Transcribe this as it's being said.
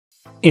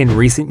In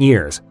recent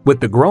years, with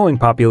the growing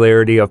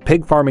popularity of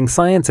pig farming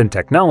science and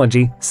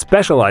technology,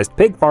 specialized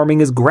pig farming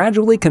is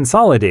gradually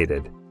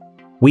consolidated.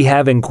 We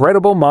have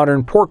incredible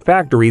modern pork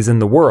factories in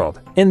the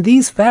world, and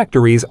these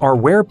factories are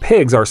where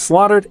pigs are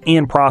slaughtered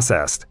and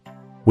processed.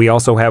 We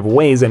also have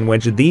ways in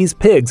which these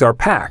pigs are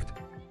packed.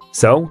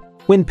 So,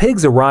 when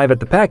pigs arrive at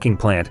the packing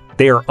plant,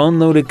 they are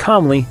unloaded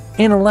calmly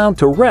and allowed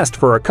to rest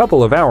for a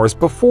couple of hours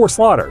before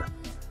slaughter.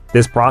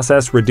 This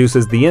process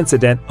reduces the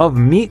incidence of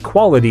meat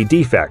quality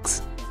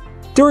defects.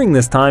 During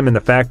this time in the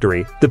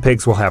factory, the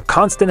pigs will have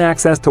constant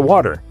access to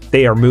water.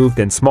 They are moved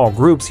in small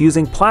groups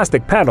using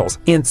plastic paddles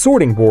and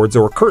sorting boards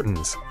or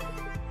curtains.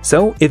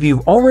 So, if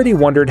you've already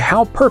wondered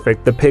how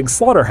perfect the pig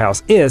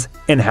slaughterhouse is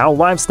and how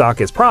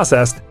livestock is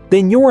processed,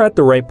 then you're at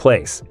the right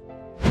place.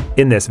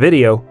 In this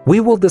video, we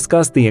will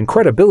discuss the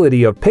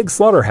incredibility of pig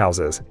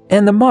slaughterhouses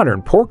and the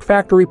modern pork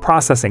factory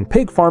processing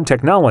pig farm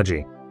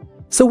technology.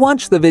 So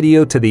watch the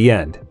video to the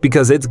end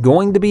because it's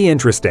going to be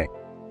interesting.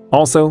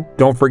 Also,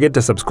 don't forget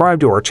to subscribe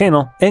to our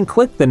channel and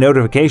click the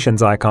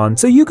notifications icon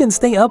so you can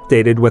stay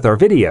updated with our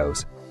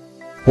videos.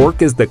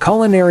 Pork is the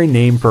culinary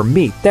name for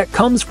meat that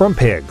comes from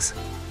pigs.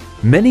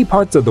 Many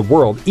parts of the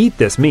world eat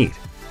this meat.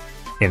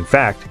 In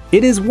fact,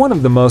 it is one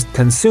of the most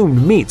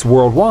consumed meats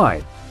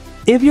worldwide.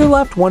 If you're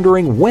left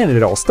wondering when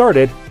it all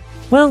started,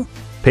 well,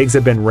 pigs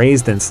have been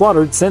raised and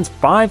slaughtered since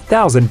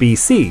 5000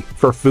 BC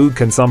for food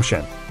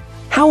consumption.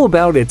 How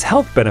about its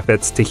health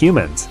benefits to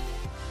humans?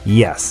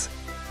 Yes.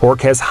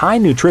 Pork has high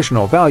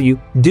nutritional value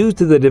due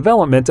to the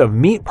development of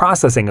meat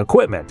processing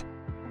equipment.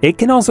 It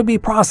can also be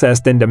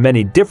processed into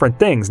many different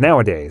things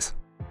nowadays.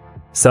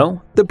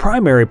 So, the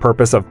primary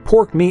purpose of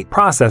pork meat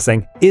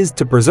processing is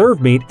to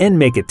preserve meat and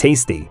make it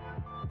tasty.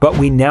 But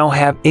we now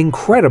have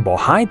incredible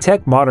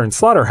high-tech modern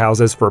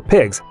slaughterhouses for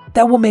pigs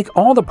that will make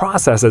all the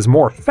processes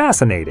more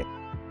fascinating.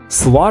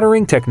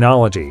 Slaughtering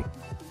technology.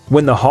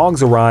 When the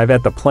hogs arrive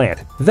at the plant,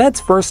 vets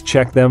first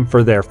check them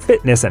for their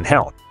fitness and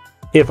health.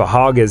 If a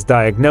hog is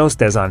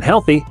diagnosed as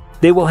unhealthy,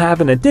 they will have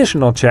an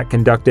additional check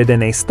conducted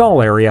in a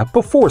stall area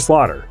before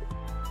slaughter.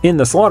 In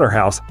the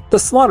slaughterhouse, the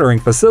slaughtering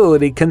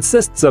facility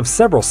consists of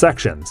several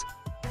sections.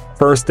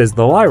 First is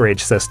the lairage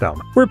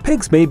system, where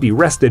pigs may be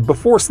rested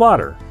before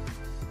slaughter.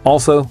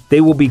 Also,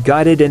 they will be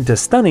guided into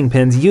stunning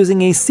pens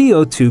using a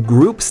CO2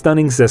 group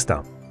stunning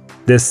system.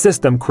 This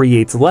system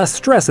creates less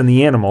stress in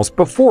the animals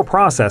before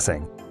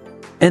processing.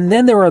 And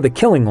then there are the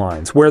killing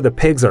lines where the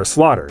pigs are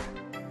slaughtered.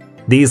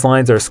 These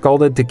lines are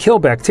scalded to kill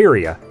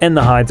bacteria, and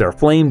the hides are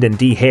flamed and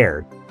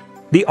dehaired.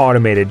 The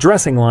automated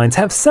dressing lines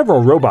have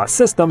several robot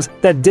systems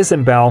that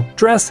disembowel,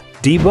 dress,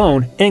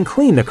 debone, and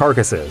clean the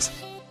carcasses.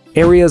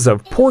 Areas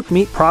of pork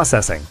meat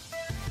processing.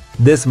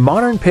 This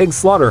modern pig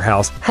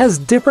slaughterhouse has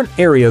different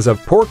areas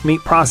of pork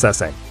meat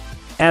processing.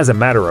 As a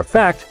matter of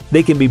fact,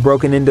 they can be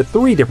broken into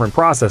 3 different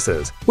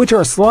processes, which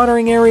are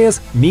slaughtering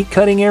areas, meat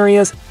cutting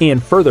areas,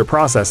 and further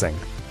processing.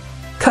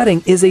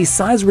 Cutting is a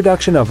size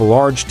reduction of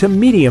large to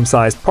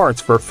medium-sized parts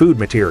for food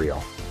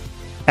material.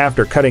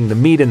 After cutting the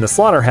meat in the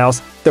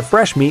slaughterhouse, the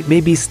fresh meat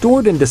may be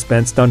stored and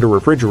dispensed under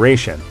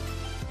refrigeration.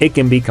 It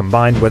can be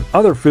combined with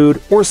other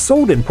food or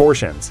sold in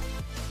portions.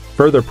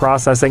 Further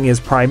processing is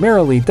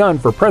primarily done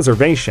for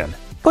preservation,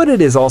 but it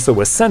is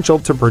also essential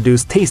to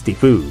produce tasty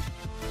food.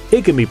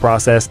 It can be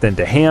processed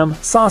into ham,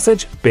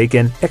 sausage,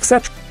 bacon,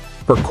 etc.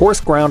 For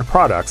coarse ground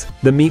products,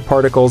 the meat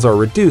particles are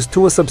reduced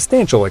to a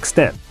substantial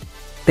extent.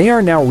 They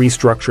are now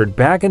restructured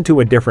back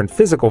into a different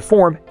physical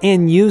form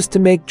and used to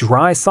make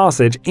dry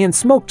sausage and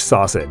smoked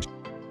sausage.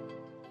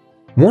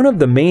 One of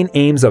the main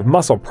aims of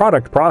muscle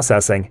product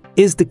processing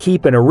is to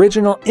keep an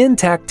original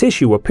intact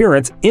tissue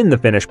appearance in the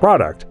finished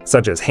product,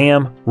 such as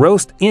ham,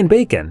 roast, and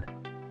bacon.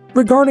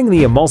 Regarding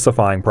the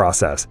emulsifying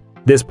process,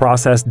 this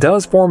process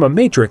does form a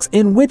matrix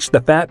in which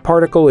the fat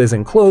particle is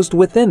enclosed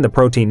within the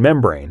protein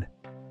membrane.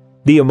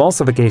 The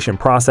emulsification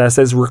process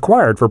is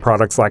required for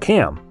products like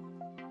ham.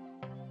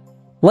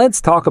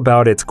 Let's talk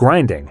about its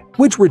grinding,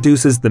 which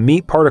reduces the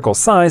meat particle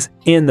size,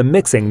 and the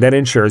mixing that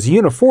ensures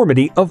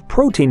uniformity of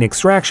protein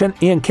extraction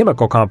and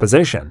chemical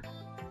composition.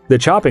 The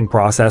chopping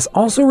process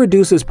also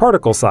reduces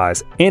particle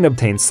size and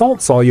obtains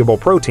salt-soluble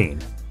protein.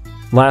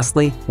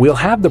 Lastly, we'll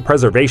have the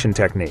preservation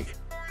technique.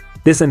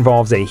 This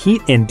involves a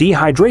heat and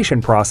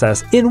dehydration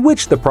process in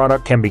which the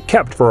product can be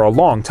kept for a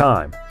long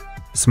time.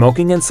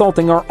 Smoking and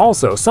salting are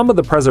also some of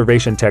the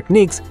preservation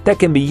techniques that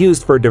can be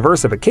used for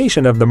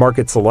diversification of the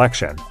market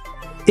selection.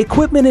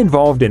 Equipment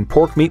involved in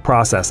pork meat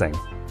processing.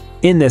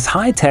 In this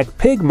high-tech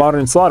pig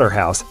modern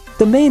slaughterhouse,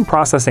 the main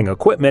processing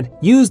equipment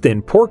used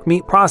in pork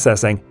meat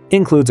processing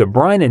includes a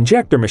brine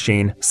injector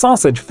machine,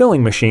 sausage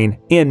filling machine,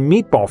 and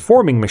meatball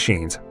forming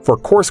machines for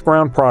coarse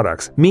ground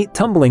products, meat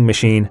tumbling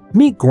machine,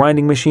 meat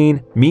grinding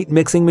machine, meat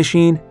mixing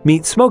machine,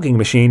 meat smoking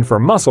machine for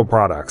muscle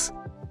products.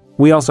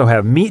 We also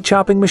have meat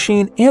chopping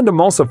machine and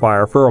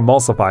emulsifier for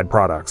emulsified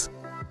products.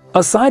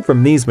 Aside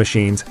from these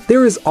machines,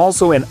 there is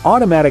also an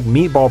automatic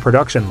meatball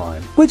production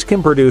line, which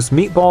can produce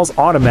meatballs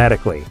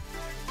automatically.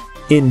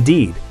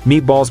 Indeed,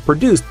 meatballs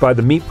produced by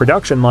the meat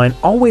production line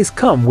always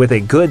come with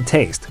a good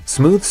taste,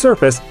 smooth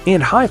surface,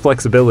 and high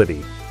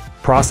flexibility.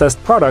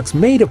 processed products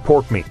made of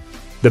pork meat.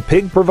 The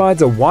pig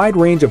provides a wide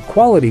range of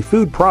quality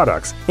food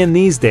products, and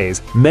these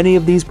days, many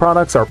of these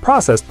products are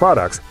processed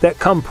products that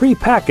come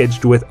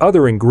pre-packaged with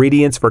other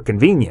ingredients for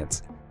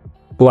convenience.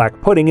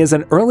 Black pudding is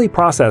an early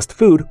processed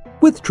food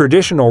with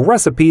traditional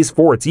recipes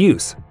for its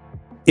use.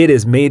 It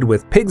is made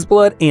with pig's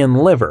blood and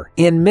liver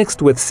and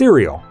mixed with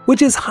cereal,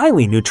 which is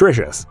highly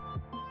nutritious.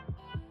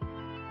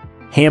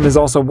 Ham is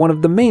also one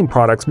of the main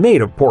products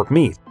made of pork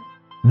meat.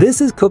 This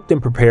is cooked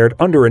and prepared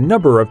under a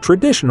number of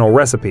traditional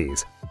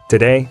recipes.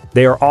 Today,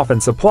 they are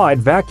often supplied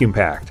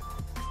vacuum-packed.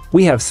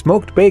 We have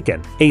smoked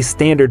bacon, a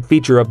standard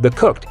feature of the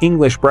cooked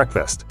English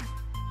breakfast.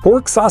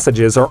 Pork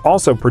sausages are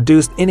also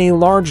produced in a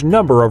large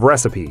number of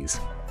recipes.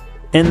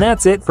 And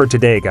that's it for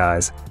today,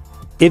 guys.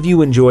 If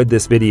you enjoyed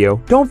this video,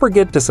 don't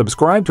forget to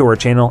subscribe to our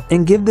channel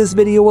and give this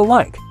video a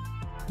like.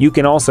 You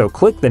can also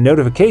click the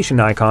notification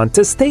icon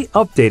to stay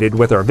updated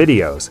with our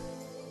videos.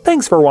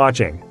 Thanks for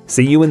watching.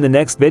 See you in the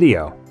next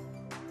video.